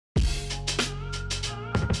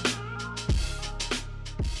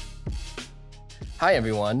Hi,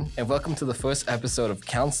 everyone, and welcome to the first episode of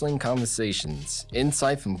Counseling Conversations,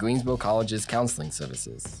 insight from Greensboro College's counseling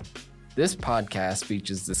services. This podcast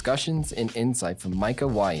features discussions and insight from Micah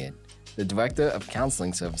Wyatt, the Director of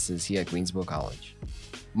Counseling Services here at Greensboro College.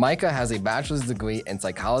 Micah has a bachelor's degree in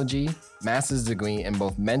psychology, master's degree in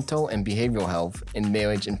both mental and behavioral health, and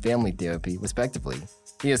marriage and family therapy, respectively.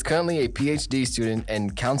 He is currently a PhD student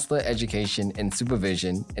in counselor education and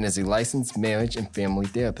supervision and is a licensed marriage and family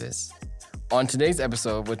therapist. On today's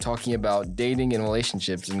episode, we're talking about dating and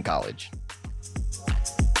relationships in college.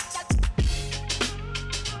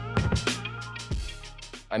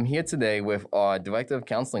 I'm here today with our Director of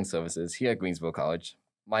Counseling Services here at Greensboro College,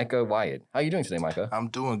 Micah Wyatt. How are you doing today, Micah? I'm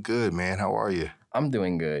doing good, man. How are you? I'm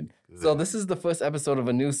doing good. So this is the first episode of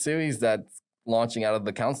a new series that's launching out of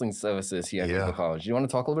the counseling services here at Greensboro College. Do you want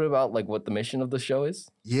to talk a little bit about what the mission of the show is?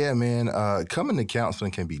 Yeah, man. Coming to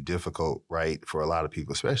counseling can be difficult, right, for a lot of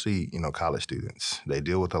people, especially college students. They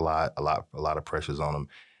deal with a lot of pressures on them,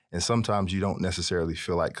 and sometimes you don't necessarily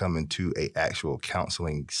feel like coming to a actual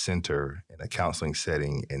counseling center in a counseling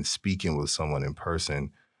setting and speaking with someone in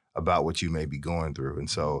person about what you may be going through. And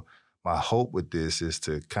so, my hope with this is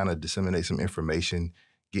to kind of disseminate some information,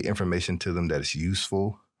 get information to them that is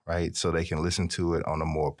useful, right? So they can listen to it on a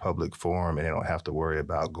more public forum and they don't have to worry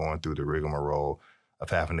about going through the rigmarole of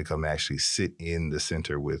having to come actually sit in the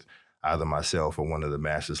center with either myself or one of the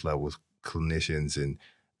master's level clinicians and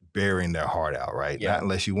bearing their heart out, right? Yeah. Not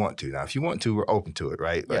unless you want to. Now, if you want to, we're open to it,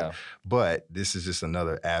 right? Yeah. But this is just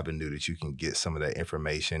another avenue that you can get some of that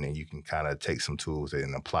information and you can kind of take some tools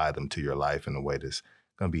and apply them to your life in a way that's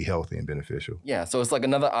going to be healthy and beneficial. Yeah, so it's like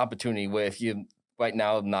another opportunity where if you right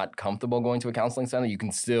now not comfortable going to a counseling center, you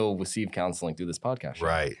can still receive counseling through this podcast show.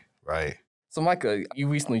 Right. So, Micah, you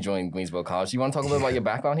recently joined Greensboro College. Do you want to talk a little about your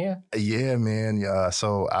background here? Yeah, man.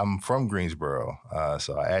 So I'm from Greensboro.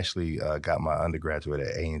 So I actually got my undergraduate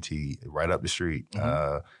at A&T right up the street.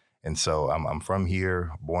 And so I'm from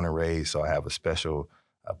here, born and raised. So I have a special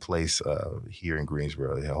place here in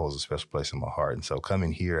Greensboro. It holds a special place in my heart. And so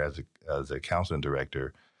coming here as a counseling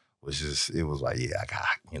director was just, it was like, I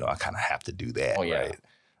kind of have to do that, right?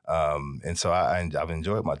 And so I've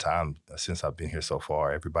enjoyed my time since I've been here so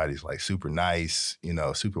far. Everybody's like super nice,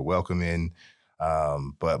 super welcoming.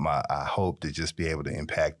 But I hope to just be able to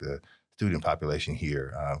impact the student population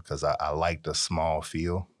here because I like the small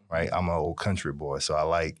feel, right? I'm an old country boy, so I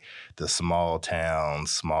like the small town,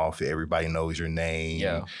 small feel. Everybody knows your name.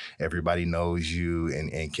 Yeah. Everybody knows you,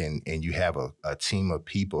 and you have a team of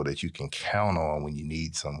people that you can count on when you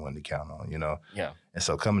need someone to count on, Yeah. And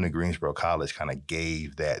so coming to Greensboro College kind of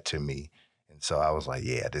gave that to me. And so I was like,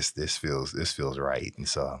 this feels right. And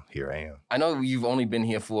so here I am. I know you've only been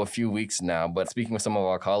here for a few weeks now, but speaking with some of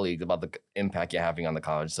our colleagues about the impact you're having on the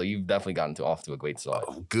college, so you've definitely gotten off to a great start.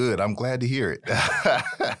 Oh, good. I'm glad to hear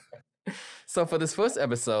it. So for this first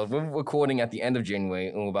episode, we're recording at the end of January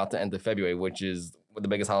and we're about to enter February, which is the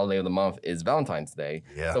biggest holiday of the month is Valentine's Day.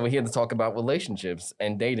 Yeah. So we're here to talk about relationships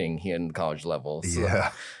and dating here in college level.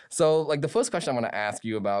 Yeah. So the first question I want to ask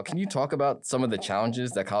you about, can you talk about some of the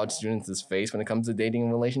challenges that college students face when it comes to dating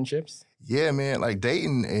and relationships? Yeah, man. Like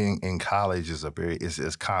dating in college is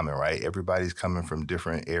is common, right? Everybody's coming from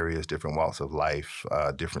different areas, different walks of life,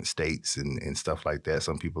 different states and stuff like that.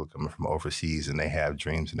 Some people are coming from overseas and they have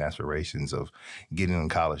dreams and aspirations of getting a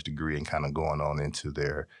college degree and kind of going on into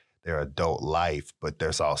their adult life, but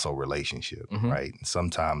there's also relationship, right? And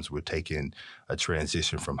sometimes we're taking a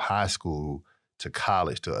transition from high school to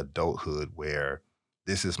college to adulthood where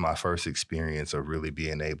this is my first experience of really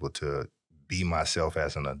being able to be myself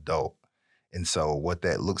as an adult. And so what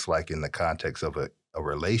that looks like in the context of a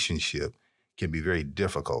relationship can be very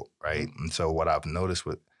difficult, right? And so what I've noticed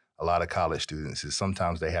with a lot of college students is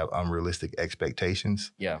sometimes they have unrealistic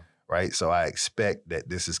expectations. Yeah. Right? So I expect that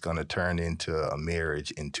this is going to turn into a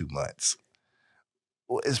marriage in 2 months.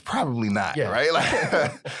 Well, it's probably not, right?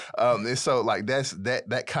 And so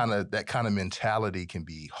that kind of mentality can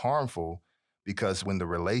be harmful because when the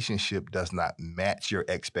relationship does not match your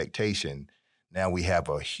expectation, now we have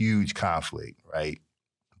a huge conflict, right?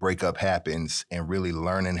 Breakup happens and really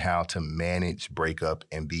learning how to manage breakup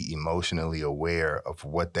and be emotionally aware of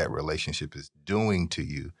what that relationship is doing to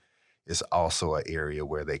you is also an area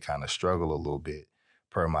where they kind of struggle a little bit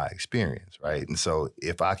per my experience, right? And so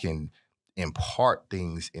if I can impart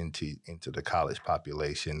things into the college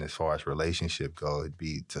population as far as relationship go, it'd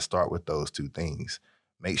be to start with those two things.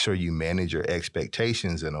 Make sure you manage your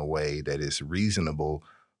expectations in a way that is reasonable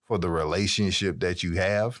for the relationship that you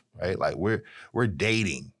have, right? Like we're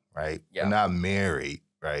dating, right? Yeah. We're not married,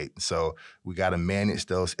 right? So we got to manage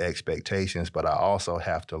those expectations, but I also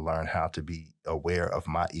have to learn how to be aware of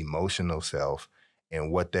my emotional self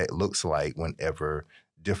and what that looks like whenever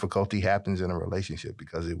difficulty happens in a relationship,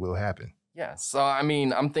 because it will happen. Yeah. So, I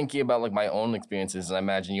mean, I'm thinking about like my own experiences, and I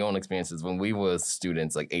imagine your own experiences when we were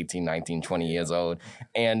students, like 18, 19, 20 years old.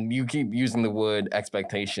 And you keep using the word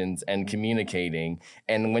expectations and communicating.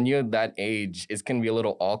 And when you're that age, it's going to be a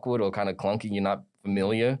little awkward or kind of clunky. You're not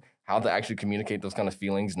familiar how to actually communicate those kind of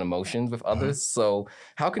feelings and emotions with others. So,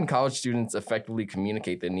 how can college students effectively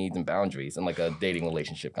communicate their needs and boundaries in like a dating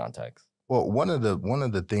relationship context? Well, one of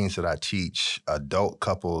the things that I teach adult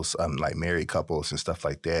couples, like married couples and stuff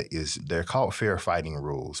like that, is they're called fair fighting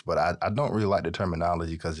rules. But I don't really like the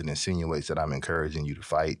terminology because it insinuates that I'm encouraging you to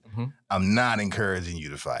fight. Mm-hmm. I'm not encouraging you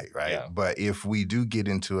to fight, right? Yeah. But if we do get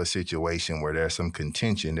into a situation where there's some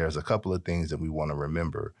contention, there's a couple of things that we want to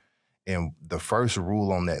remember. And the first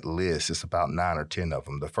rule on that list is about 9 or 10 of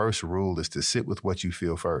them. The first rule is to sit with what you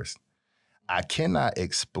feel first. I cannot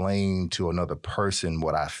explain to another person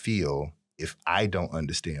what I feel if I don't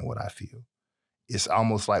understand what I feel. It's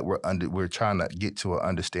almost like we're trying to get to an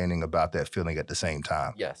understanding about that feeling at the same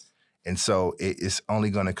time. Yes. And so it's only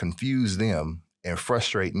going to confuse them and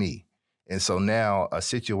frustrate me. And so now a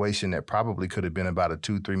situation that probably could have been about a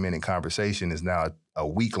 2-3 minute conversation is now a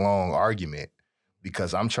week-long argument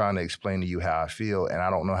because I'm trying to explain to you how I feel and I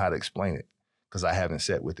don't know how to explain it because I haven't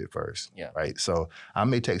sat with it first. Yeah. Right. So I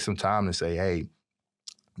may take some time to say, hey,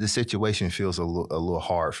 this situation feels a little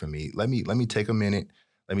hard for me. Let me take a minute.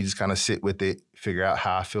 Let me just kind of sit with it, figure out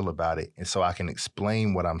how I feel about it. And so I can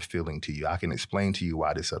explain what I'm feeling to you. I can explain to you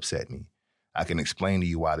why this upset me. I can explain to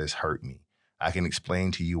you why this hurt me. I can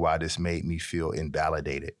explain to you why this made me feel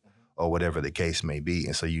invalidated or whatever the case may be.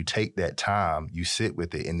 And so you take that time, you sit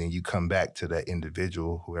with it, and then you come back to that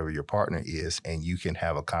individual, whoever your partner is, and you can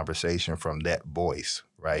have a conversation from that voice,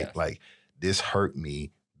 right? Yes. Like, this hurt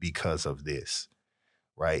me because of this.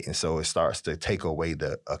 Right. And so it starts to take away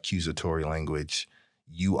the accusatory language.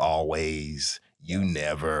 You always, you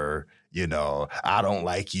never, I don't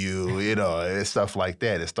like you, and stuff like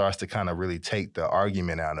that. It starts to kind of really take the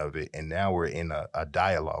argument out of it. And now we're in a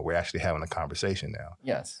dialogue. We're actually having a conversation now.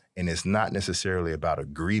 Yes. And it's not necessarily about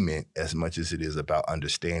agreement as much as it is about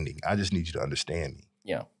understanding. I just need you to understand me.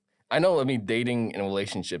 Yeah. I know, I mean, dating and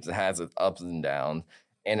relationships, it has its ups and downs.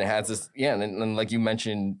 And it has this, and like you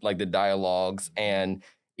mentioned, like the dialogues, and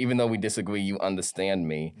even though we disagree, you understand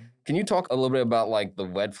me. Can you talk a little bit about like the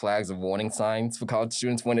red flags or warning signs for college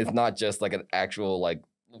students when it's not just like an actual like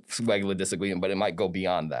regular disagreement, but it might go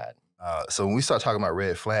beyond that? So when we start talking about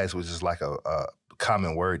red flags, which is like a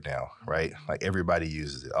common word now, right? Like everybody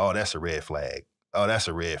uses it. Oh, that's a red flag. Oh, that's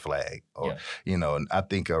a red flag. Or, and I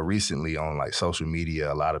think recently on like social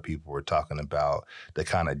media, a lot of people were talking about the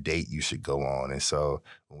kind of date you should go on. And so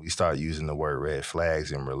when we start using the word red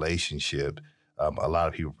flags in relationship, a lot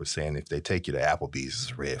of people were saying if they take you to Applebee's,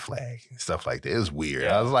 it's a red flag and stuff like that. It was weird.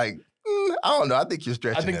 Yeah. I was like, I don't know. I think you're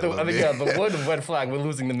stretching it a little bit. Yeah, the word red flag, we're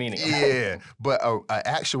losing the meaning. Yeah, but an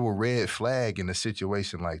actual red flag in a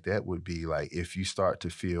situation like that would be like if you start to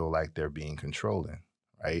feel like they're being controlling,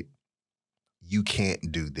 right? You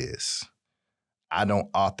can't do this. I don't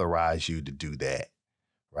authorize you to do that,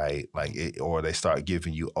 right? Or they start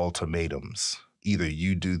giving you ultimatums. Either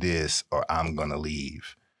you do this or I'm gonna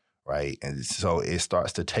leave, right? And so it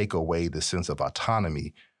starts to take away the sense of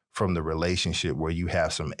autonomy from the relationship where you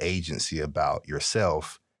have some agency about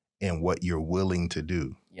yourself and what you're willing to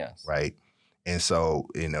do. Yes. Right. And so,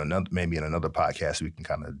 maybe in another podcast, we can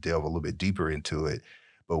kind of delve a little bit deeper into it.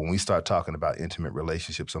 But when we start talking about intimate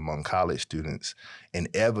relationships among college students,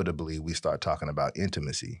 inevitably we start talking about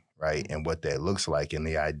intimacy, right? And what that looks like and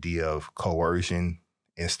the idea of coercion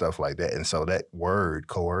and stuff like that. And so that word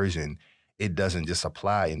coercion, it doesn't just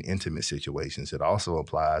apply in intimate situations. It also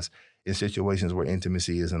applies in situations where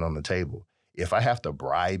intimacy isn't on the table. If I have to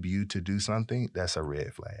bribe you to do something, that's a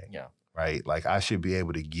red flag. Yeah. Right? Like I should be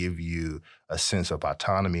able to give you a sense of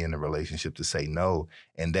autonomy in the relationship to say no,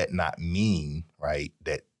 and that not mean, right,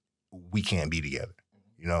 that we can't be together.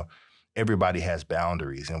 Everybody has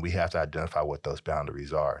boundaries and we have to identify what those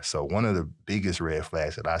boundaries are. So one of the biggest red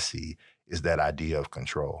flags that I see is that idea of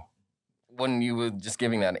control. When you were just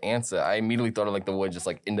giving that answer, I immediately thought of like the word just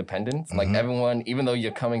like independence. Mm-hmm. Like everyone, even though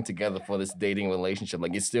you're coming together for this dating relationship,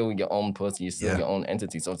 like you're still your own person, you're still your own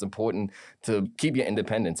entity. So it's important to keep your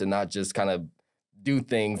independence and not just kind of do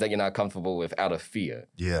things that you're not comfortable with out of fear.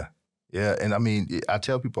 Yeah. Yeah. And I mean, I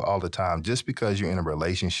tell people all the time, just because you're in a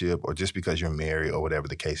relationship or just because you're married or whatever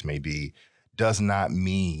the case may be, does not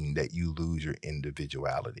mean that you lose your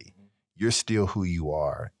individuality. Mm-hmm. You're still who you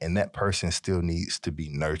are, and that person still needs to be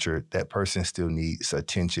nurtured. That person still needs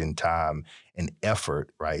attention, time, and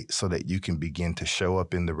effort, right? So that you can begin to show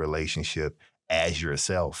up in the relationship as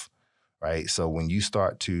yourself, right? So when you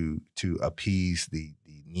start to appease the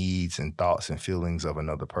needs and thoughts and feelings of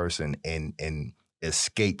another person and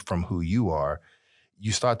escape from who you are,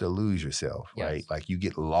 you start to lose yourself, right? Yes. Like you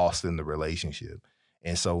get lost in the relationship.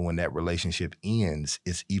 And so when that relationship ends,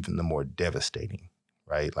 it's even the more devastating,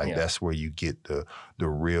 right? Like that's where you get the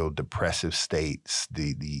real depressive states,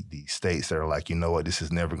 the states that are like, you know what, this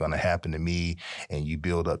is never going to happen to me. And you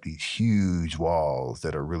build up these huge walls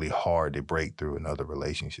that are really hard to break through in other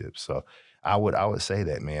relationships. So I would say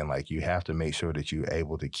that, man, like you have to make sure that you're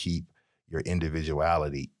able to keep your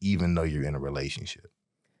individuality, even though you're in a relationship.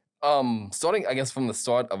 Starting, I guess, from the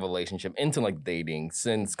start of a relationship into like dating,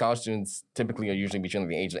 since college students typically are usually between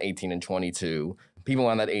the age of 18 and 22, people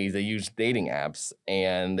around that age, they use dating apps,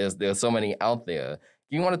 and there's so many out there.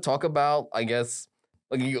 Do you want to talk about, I guess,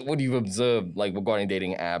 like what you've observed, like regarding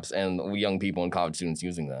dating apps and young people and college students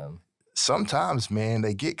using them? Sometimes, man,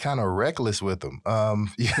 they get kind of reckless with them.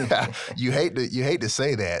 Yeah, you hate to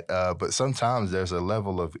say that, but sometimes there's a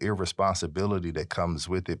level of irresponsibility that comes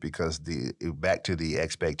with it because back to the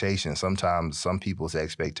expectation. Sometimes some people's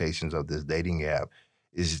expectations of this dating app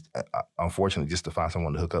is unfortunately just to find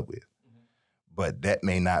someone to hook up with, but that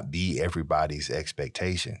may not be everybody's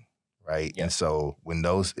expectation, right? Yeah. And so when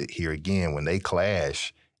when they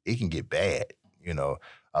clash, it can get bad. You know,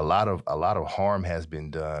 a lot of harm has been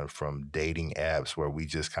done from dating apps where we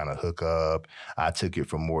just kind of hook up. I took it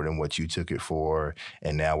for more than what you took it for,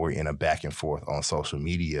 and now we're in a back and forth on social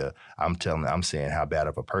media. I'm saying how bad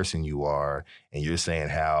of a person you are, and you're saying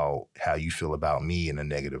how you feel about me in a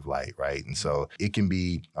negative light, right? And so it can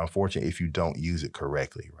be unfortunate if you don't use it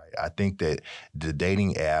correctly, right? I think that the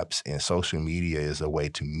dating apps and social media is a way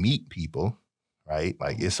to meet people, right?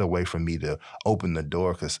 Like it's a way for me to open the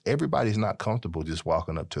door because everybody's not comfortable just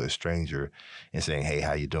walking up to a stranger and saying, "Hey,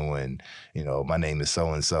 how you doing? You know, my name is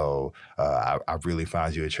so-and-so. I really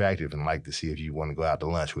find you attractive and like to see if you want to go out to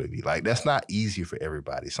lunch with me." Like that's not easy for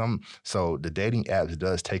everybody. So the dating apps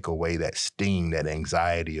does take away that sting, that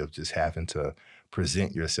anxiety of just having to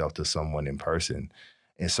present yourself to someone in person.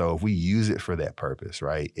 And so if we use it for that purpose,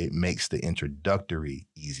 right, it makes the introductory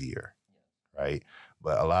easier, right?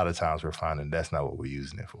 But a lot of times we're finding that's not what we're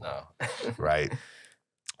using it for, right?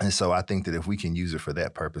 And so I think that if we can use it for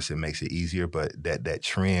that purpose, it makes it easier. But that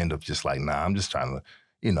trend of just like, nah, I'm just trying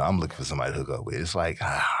to, I'm looking for somebody to hook up with. It's like,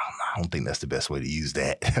 I don't think that's the best way to use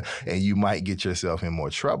that. And you might get yourself in more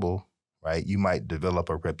trouble, right? You might develop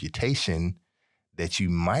a reputation that you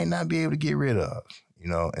might not be able to get rid of,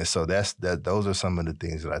 And so those are some of the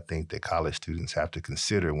things that I think that college students have to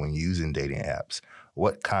consider when using dating apps.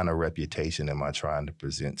 What kind of reputation am I trying to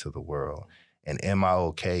present to the world? And am I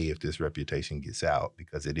okay if this reputation gets out?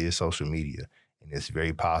 Because it is social media and it's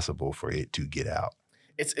very possible for it to get out.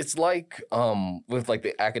 It's like with like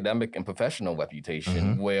the academic and professional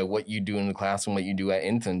reputation, where what you do in the classroom, what you do at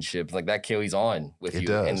internships, like that carries on with you. It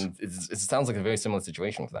does. And it sounds like a very similar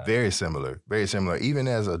situation with that. Very similar, very similar. Even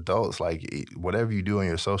as adults, like whatever you do on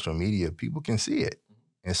your social media, people can see it.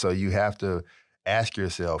 And so you have to ask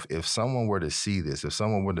yourself, if someone were to see this, if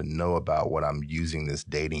someone were to know about what I'm using this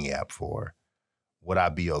dating app for, would I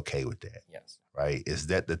be okay with that? Yes. Right? Is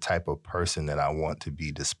that the type of person that I want to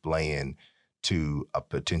be displaying to a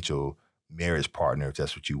potential marriage partner, if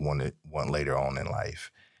that's what you want later on in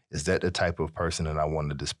life? Is that the type of person that I want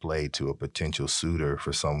to display to a potential suitor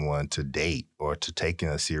for someone to date or to take in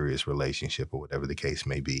a serious relationship or whatever the case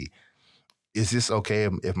may be? Is this okay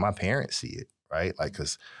if my parents see it, right? Like,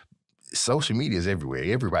 because social media is everywhere.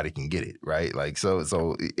 Everybody can get it, right? Like, so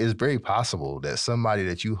it's very possible that somebody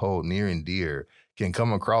that you hold near and dear can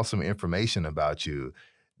come across some information about you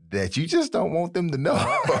that you just don't want them to know.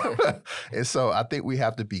 And so I think we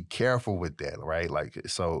have to be careful with that, right? Like,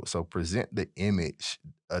 so present the image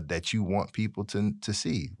that you want people to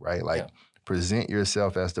see, right? Like, present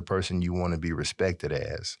yourself as the person you want to be respected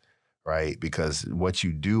as, right? Because what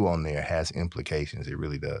you do on there has implications. It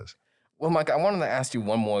really does. Well, Mike, I wanted to ask you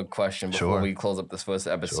one more question before we close up this first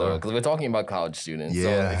episode, because we're talking about college students. Yeah.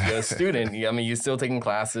 So if you're a student, you're still taking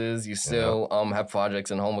classes, you still have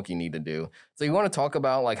projects and homework you need to do. So you want to talk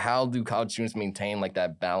about like how do college students maintain like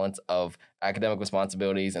that balance of academic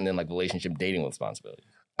responsibilities and then like relationship dating responsibilities?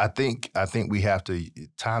 I think we have to,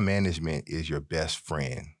 time management is your best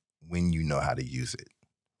friend when you know how to use it,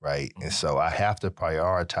 right? And so I have to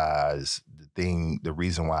prioritize the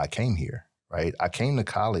reason why I came here. Right, I came to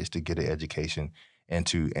college to get an education and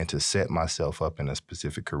to set myself up in a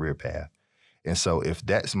specific career path. And so if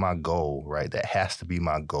that's my goal, right, that has to be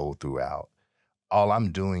my goal throughout. All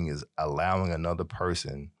I'm doing is allowing another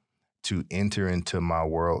person to enter into my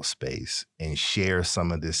world space and share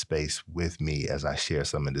some of this space with me as I share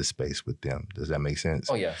some of this space with them. Does that make sense?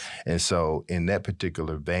 Oh, yes. And so in that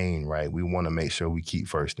particular vein, right, we want to make sure we keep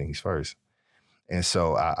first things first. And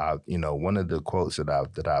so I one of the quotes that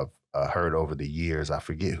I've heard over the years, I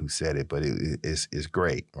forget who said it, but it's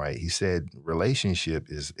great, right? He said,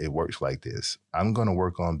 it works like this. I'm going to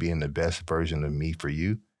work on being the best version of me for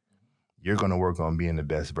you. You're going to work on being the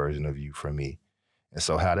best version of you for me. And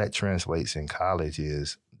so how that translates in college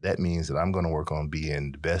is that means that I'm going to work on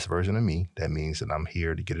being the best version of me. That means that I'm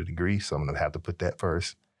here to get a degree, so I'm going to have to put that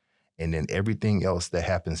first. And then everything else that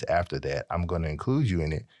happens after that, I'm going to include you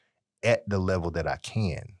in it at the level that I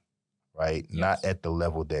can, right? Yes. Not at the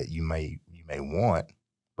level that you may want,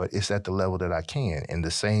 but it's at the level that I can. And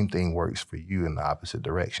the same thing works for you in the opposite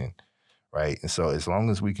direction, right? And so as long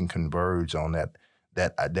as we can converge on that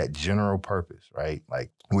general purpose, right?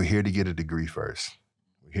 Like, we're here to get a degree first.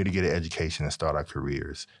 We're here to get an education and start our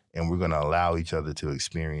careers. And we're going to allow each other to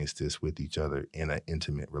experience this with each other in an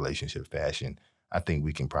intimate relationship fashion. I think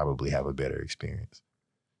we can probably have a better experience.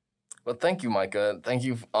 Well, thank you, Micah. Thank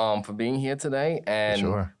you for being here today. And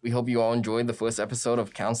sure. We hope you all enjoyed the first episode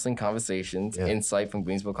of Counseling Conversations, Insight from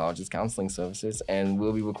Greensboro College's Counseling Services. And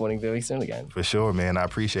we'll be recording very soon again. For sure, man. I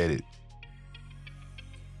appreciate it.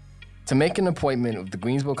 To make an appointment with the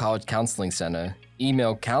Greensboro College Counseling Center,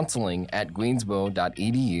 email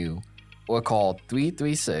counseling@greensboro.edu or call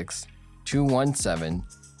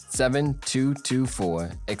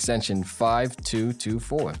 336-217-7224, extension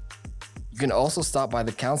 5224. You can also stop by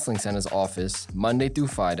the Counseling Center's office Monday through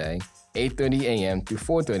Friday, 8:30 a.m. through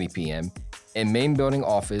 4:30 p.m., and Main Building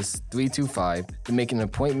Office 325 to make an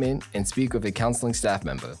appointment and speak with a counseling staff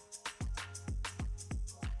member.